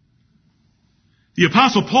 The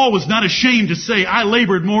Apostle Paul was not ashamed to say, I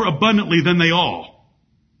labored more abundantly than they all.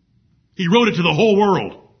 He wrote it to the whole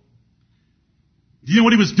world. Do you know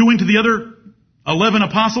what he was doing to the other 11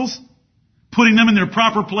 apostles? Putting them in their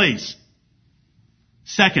proper place.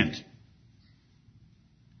 Second,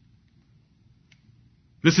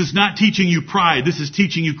 this is not teaching you pride. This is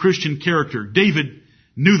teaching you Christian character. David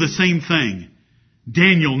knew the same thing.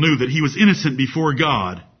 Daniel knew that he was innocent before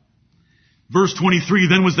God. Verse 23,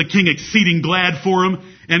 then was the king exceeding glad for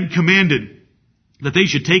him and commanded that they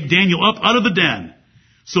should take Daniel up out of the den.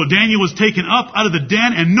 So Daniel was taken up out of the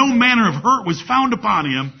den, and no manner of hurt was found upon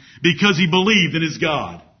him because he believed in his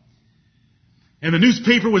God. And the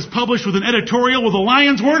newspaper was published with an editorial, well, the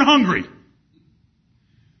lions weren't hungry.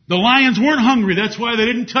 The lions weren't hungry. That's why they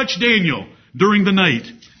didn't touch Daniel during the night.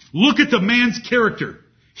 Look at the man's character.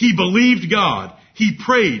 He believed God. He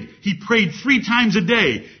prayed. He prayed 3 times a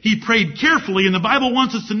day. He prayed carefully, and the Bible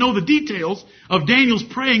wants us to know the details of Daniel's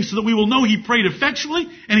praying so that we will know he prayed effectually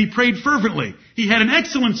and he prayed fervently. He had an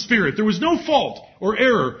excellent spirit. There was no fault or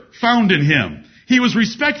error found in him. He was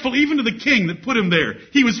respectful even to the king that put him there.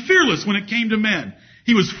 He was fearless when it came to men.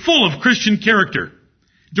 He was full of Christian character.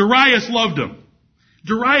 Darius loved him.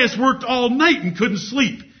 Darius worked all night and couldn't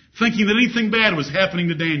sleep, thinking that anything bad was happening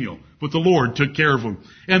to Daniel. But the Lord took care of him.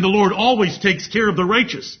 And the Lord always takes care of the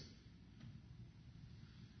righteous.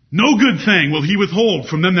 No good thing will he withhold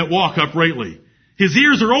from them that walk uprightly. His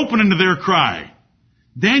ears are open unto their cry.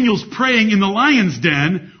 Daniel's praying in the lion's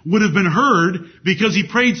den would have been heard because he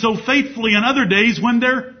prayed so faithfully on other days when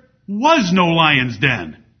there was no lion's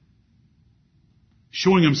den,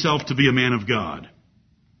 showing himself to be a man of God.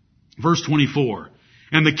 Verse 24,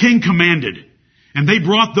 and the king commanded, and they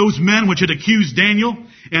brought those men which had accused Daniel,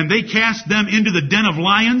 and they cast them into the den of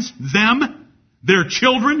lions, them, their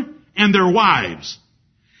children, and their wives.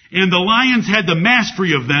 And the lions had the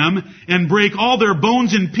mastery of them, and brake all their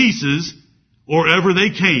bones in pieces, or ever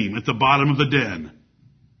they came at the bottom of the den.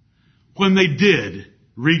 When they did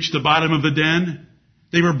reach the bottom of the den,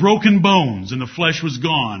 they were broken bones, and the flesh was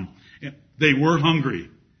gone. They were hungry.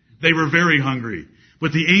 They were very hungry.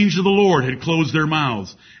 But the angel of the Lord had closed their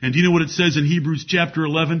mouths. And do you know what it says in Hebrews chapter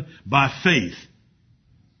 11? By faith,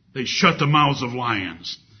 they shut the mouths of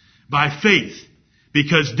lions. By faith,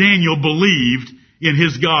 because Daniel believed in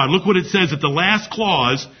his God. Look what it says at the last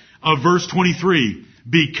clause of verse 23.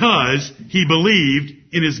 Because he believed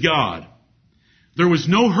in his God. There was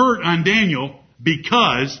no hurt on Daniel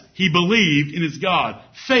because he believed in his God.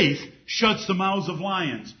 Faith shuts the mouths of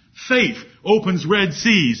lions. Faith opens red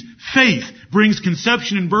seas. Faith brings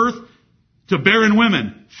conception and birth to barren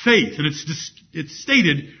women. Faith. And it's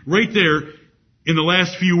stated right there in the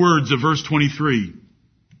last few words of verse 23.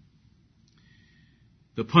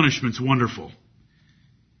 The punishment's wonderful.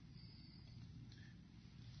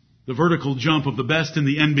 The vertical jump of the best in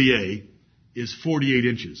the NBA is 48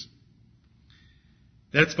 inches.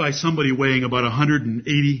 That's by somebody weighing about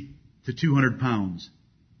 180 to 200 pounds.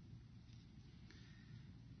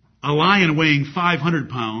 A lion weighing 500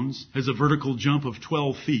 pounds has a vertical jump of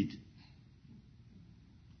 12 feet.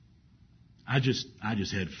 I just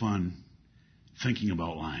had fun thinking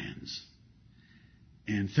about lions.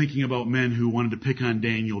 And thinking about men who wanted to pick on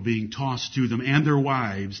Daniel being tossed to them and their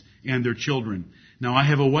wives and their children. Now I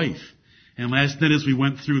have a wife. And last night as we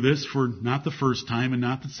went through this for not the first time and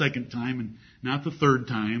not the second time and not the third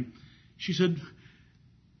time, she said,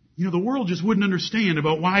 you know, the world just wouldn't understand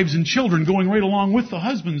about wives and children going right along with the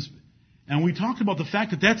husbands. And we talked about the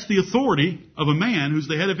fact that that's the authority of a man who's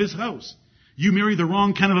the head of his house. You marry the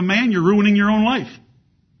wrong kind of a man, you're ruining your own life.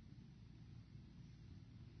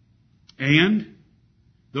 And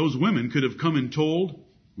those women could have come and told,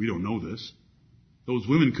 we don't know this, those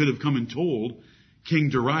women could have come and told King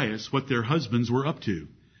Darius what their husbands were up to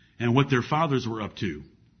and what their fathers were up to.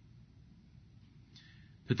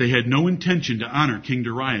 That they had no intention to honor King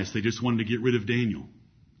Darius. They just wanted to get rid of Daniel.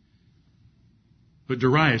 But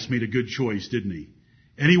Darius made a good choice, didn't he?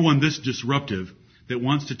 Anyone this disruptive that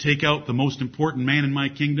wants to take out the most important man in my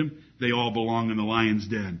kingdom, they all belong in the lion's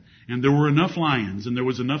den. And there were enough lions and there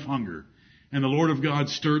was enough hunger. And the Lord of God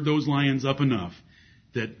stirred those lions up enough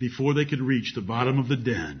that before they could reach the bottom of the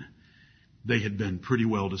den, they had been pretty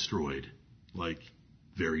well destroyed. Like,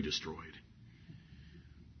 very destroyed.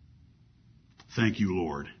 Thank you,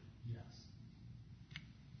 Lord. Yes.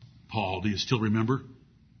 Paul, do you still remember?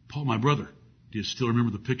 Paul, my brother, do you still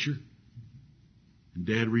remember the picture? And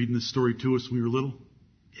Dad reading this story to us when we were little?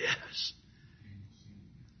 Yes.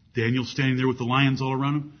 Daniel standing there with the lions all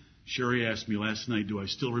around him. Sherry asked me last night, do I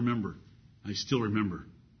still remember? I still remember.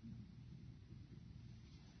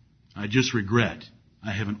 I just regret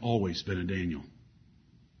I haven't always been a Daniel.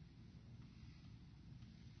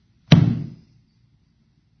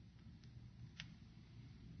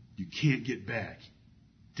 You can't get back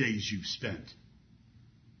days you've spent.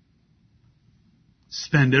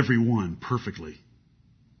 Spend every one perfectly.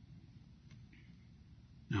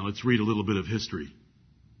 Now let's read a little bit of history.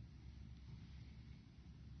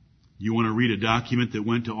 You want to read a document that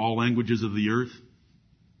went to all languages of the earth?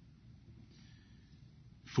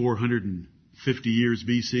 450 years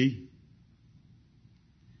BC.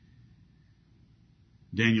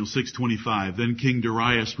 Daniel 6:25. Then King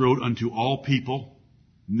Darius wrote unto all people,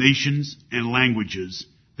 nations, and languages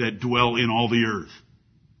that dwell in all the earth.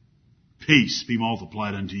 Peace be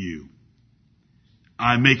multiplied unto you.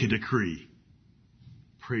 I make a decree.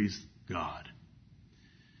 Praise God.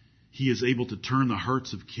 He is able to turn the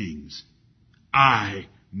hearts of kings. I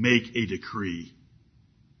make a decree.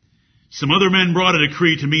 Some other men brought a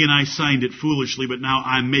decree to me and I signed it foolishly, but now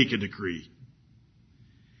I make a decree.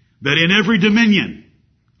 That in every dominion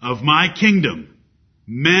of my kingdom,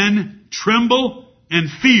 men tremble and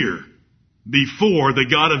fear before the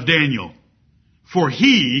God of Daniel. For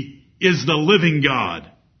he is the living God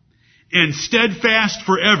and steadfast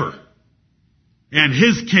forever. And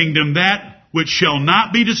his kingdom that which shall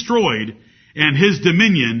not be destroyed, and his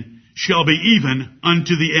dominion shall be even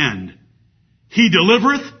unto the end. He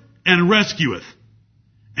delivereth and rescueth,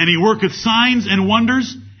 and he worketh signs and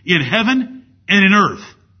wonders in heaven and in earth,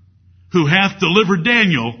 who hath delivered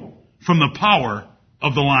Daniel from the power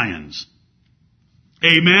of the lions.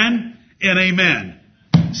 Amen and amen.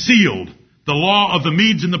 Sealed. The law of the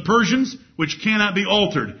Medes and the Persians, which cannot be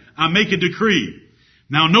altered. I make a decree.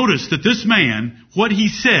 Now notice that this man, what he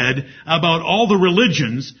said about all the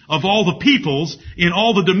religions of all the peoples in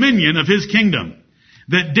all the dominion of his kingdom.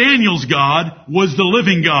 That Daniel's God was the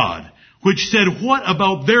living God, which said what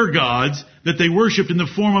about their gods that they worshipped in the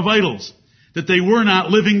form of idols? That they were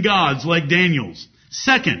not living gods like Daniel's.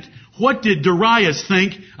 Second, what did Darius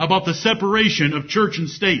think about the separation of church and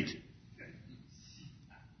state?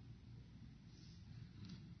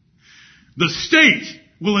 The state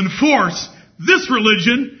will enforce this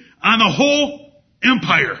religion on the whole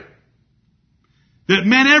empire. That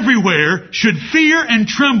men everywhere should fear and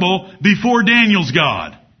tremble before Daniel's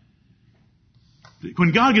God.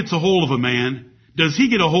 When God gets a hold of a man, does he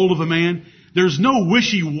get a hold of a man? There's no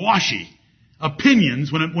wishy-washy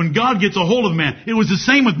opinions when God gets a hold of a man. It was the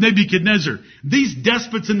same with Nebuchadnezzar. These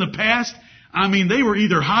despots in the past, they were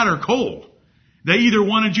either hot or cold. They either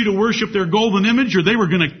wanted you to worship their golden image or they were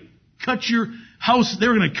going to cut your house, they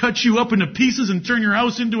were going to cut you up into pieces and turn your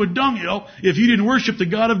house into a dunghill if you didn't worship the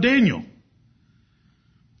God of Daniel.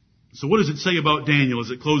 So what does it say about Daniel as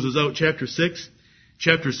it closes out chapter 6?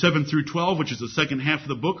 Chapter 7 through 12, which is the second half of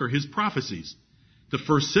the book, are his prophecies. The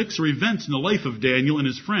first 6 are events in the life of Daniel and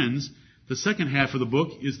his friends. The second half of the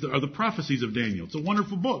book are the prophecies of Daniel. It's a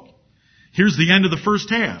wonderful book. Here's the end of the first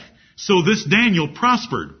half. So this Daniel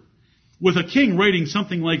prospered. With a king writing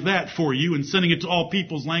something like that for you and sending it to all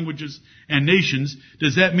peoples, languages, and nations,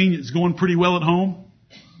 does that mean it's going pretty well at home?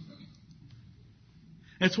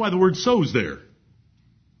 That's why the word so's there.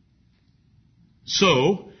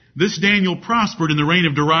 So, this Daniel prospered in the reign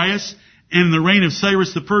of Darius and in the reign of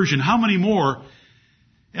Cyrus the Persian. How many more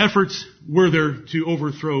efforts were there to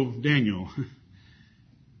overthrow Daniel?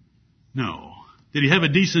 No. Did he have a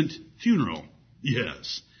decent funeral?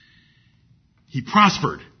 Yes. He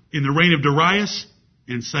prospered in the reign of Darius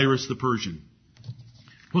and Cyrus the Persian.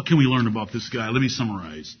 What can we learn about this guy? Let me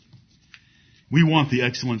summarize. We want the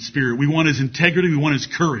excellent spirit. We want his integrity. We want his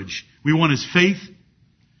courage. We want his faith.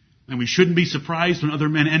 And we shouldn't be surprised when other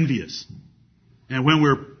men envy us. And when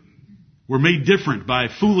we're made different by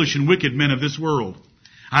foolish and wicked men of this world.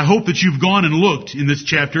 I hope that you've gone and looked in this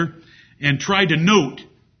chapter and tried to note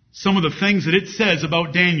some of the things that it says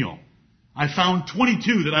about Daniel. I found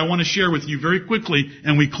 22 that I want to share with you very quickly,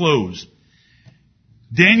 and we close.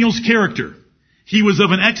 Daniel's character. He was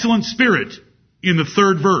of an excellent spirit in the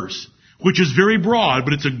 3rd verse. which is very broad,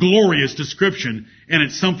 but it's a glorious description, and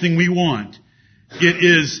it's something we want. It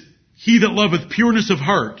is, he that loveth pureness of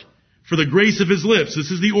heart, for the grace of his lips.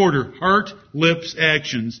 This is the order. Heart, lips,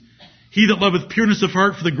 actions. He that loveth pureness of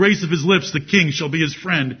heart, for the grace of his lips, the king shall be his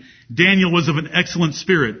friend. Daniel was of an excellent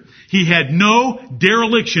spirit. He had no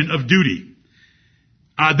dereliction of duty.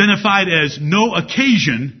 Identified as no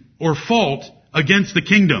occasion or fault against the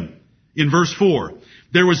kingdom. In verse 4.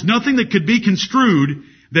 There was nothing that could be construed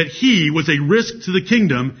that he was a risk to the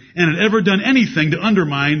kingdom and had ever done anything to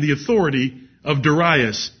undermine the authority of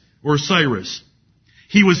Darius or Cyrus.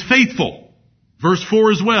 He was faithful, verse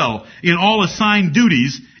 4 as well, in all assigned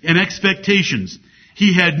duties and expectations.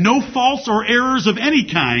 He had no faults or errors of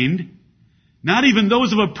any kind, not even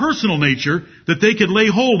those of a personal nature, that they could lay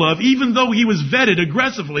hold of, even though he was vetted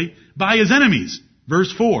aggressively by his enemies.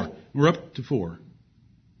 Verse 4. We're up to 4.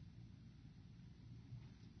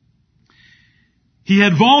 He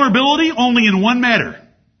had vulnerability only in one matter.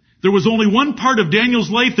 There was only one part of Daniel's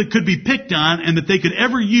life that could be picked on and that they could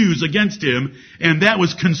ever use against him, and that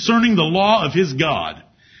was concerning the law of his God.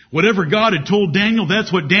 Whatever God had told Daniel,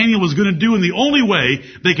 that's what Daniel was going to do, and the only way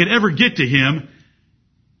they could ever get to him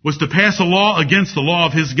was to pass a law against the law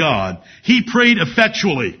of his God. He prayed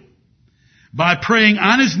effectually by praying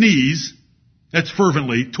on his knees, that's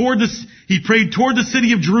fervently, he prayed toward the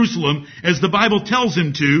city of Jerusalem, as the Bible tells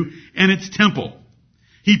him to, and its temple.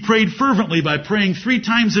 He prayed fervently by praying 3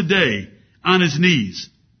 times a day on his knees.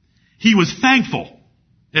 He was thankful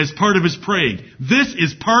as part of his praying. This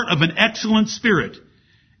is part of an excellent spirit.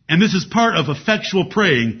 And this is part of effectual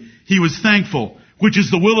praying. He was thankful, which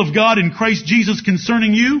is the will of God in Christ Jesus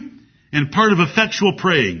concerning you, and part of effectual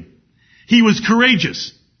praying. He was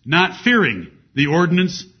courageous, not fearing the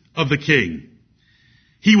ordinance of the king.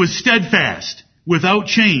 He was steadfast, without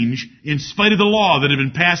change, in spite of the law that had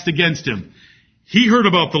been passed against him. He heard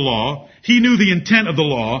about the law. He knew the intent of the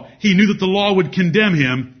law. He knew that the law would condemn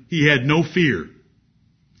him. He had no fear.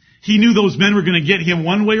 He knew those men were going to get him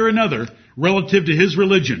one way or another relative to his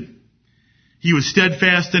religion. He was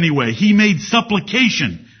steadfast anyway. He made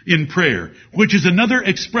supplication in prayer, which is another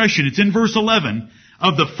expression. It's in verse 11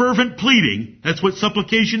 of the fervent pleading. That's what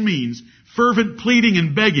supplication means. Fervent pleading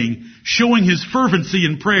and begging, showing his fervency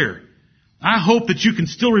in prayer. I hope that you can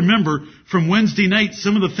still remember from Wednesday night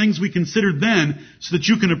some of the things we considered then, so that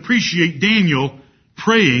you can appreciate Daniel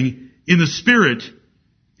praying in the spirit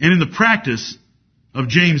and in the practice of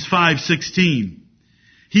James 5:16.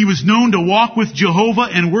 He was known to walk with Jehovah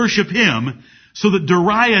and worship him, so that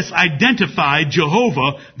Darius identified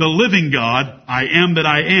Jehovah, the living God, I am that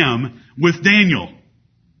I am, with Daniel.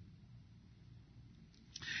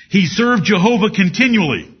 He served Jehovah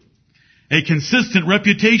continually. A consistent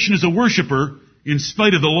reputation as a worshiper in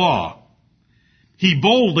spite of the law. He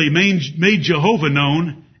boldly made Jehovah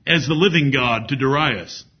known as the living God to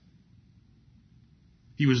Darius.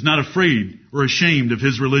 He was not afraid or ashamed of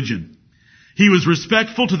his religion. He was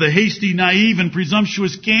respectful to the hasty, naive, and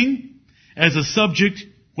presumptuous king as a subject,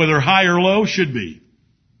 whether high or low, should be.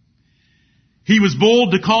 He was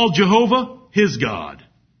bold to call Jehovah his God,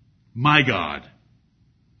 my God.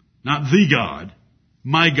 Not the God,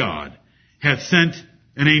 my God hath sent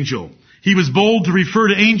an angel. He was bold to refer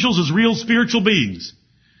to angels as real spiritual beings.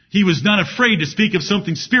 He was not afraid to speak of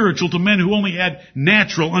something spiritual to men who only had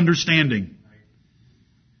natural understanding.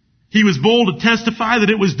 He was bold to testify that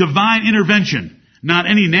it was divine intervention, not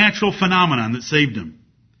any natural phenomenon that saved him.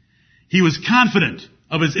 He was confident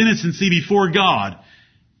of his innocency before God.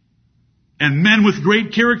 And men with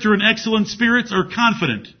great character and excellent spirits are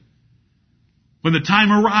confident when the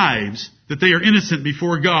time arrives that they are innocent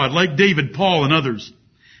before God, like David, Paul, and others.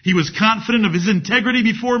 He was confident of his integrity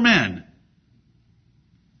before men,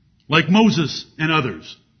 like Moses and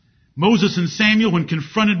others. Moses and Samuel, when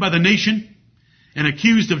confronted by the nation and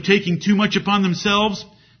accused of taking too much upon themselves,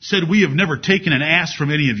 said, "We have never taken an ass from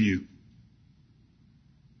any of you."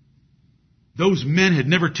 Those men had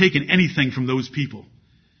never taken anything from those people.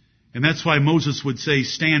 And that's why Moses would say,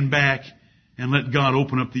 "Stand back and let God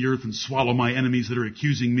open up the earth and swallow my enemies that are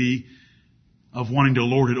accusing me of wanting to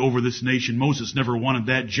lord it over this nation." Moses never wanted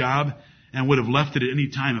that job and would have left it at any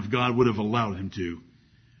time if God would have allowed him to.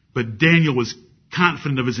 But Daniel was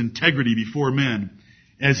confident of his integrity before men,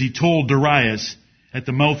 as he told Darius at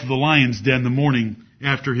the mouth of the lion's den the morning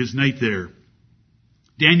after his night there.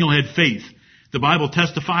 Daniel had faith. The Bible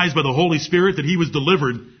testifies by the Holy Spirit that he was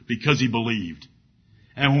delivered because he believed.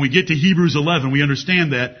 And when we get to Hebrews 11, we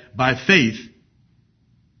understand that by faith,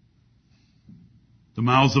 the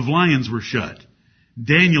mouths of lions were shut.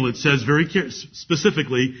 Daniel, it says very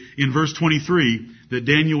specifically in verse 23, that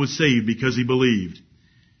Daniel was saved because he believed.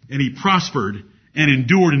 And he prospered and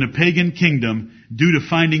endured in a pagan kingdom due to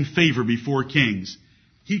finding favor before kings.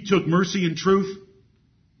 He took mercy and truth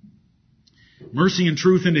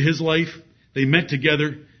into his life. They met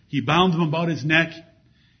together. He bound them about his neck.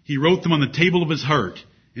 He wrote them on the table of his heart,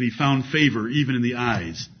 and he found favor even in the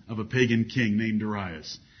eyes of a pagan king named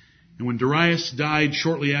Darius. And when Darius died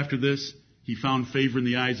shortly after this, he found favor in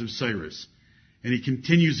the eyes of Cyrus. And he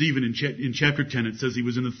continues even in chapter 10. It says he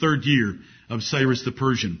was in the 3rd year of Cyrus the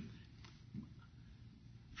Persian.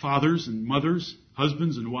 Fathers and mothers,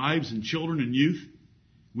 husbands and wives and children and youth,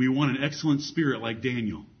 we want an excellent spirit like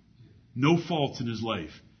Daniel. No faults in his life.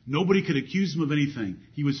 Nobody could accuse him of anything.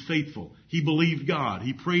 He was faithful. He believed God.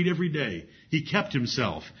 He prayed every day. He kept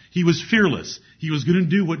himself. He was fearless. He was going to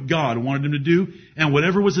do what God wanted him to do, and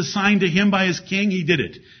whatever was assigned to him by his king, he did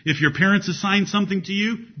it. If your parents assign something to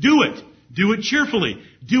you, do it. Do it cheerfully.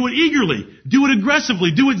 Do it eagerly. Do it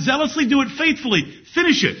aggressively. Do it zealously. Do it faithfully.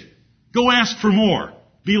 Finish it. Go ask for more.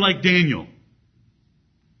 Be like Daniel.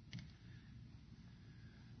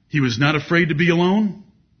 He was not afraid to be alone.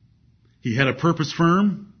 He had a purpose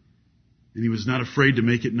firm, and he was not afraid to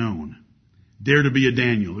make it known. Dare to be a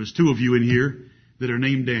Daniel. There's 2 of you in here that are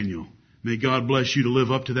named Daniel. May God bless you to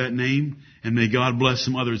live up to that name, and may God bless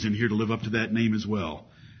some others in here to live up to that name as well.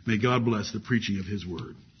 May God bless the preaching of His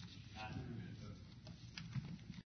Word.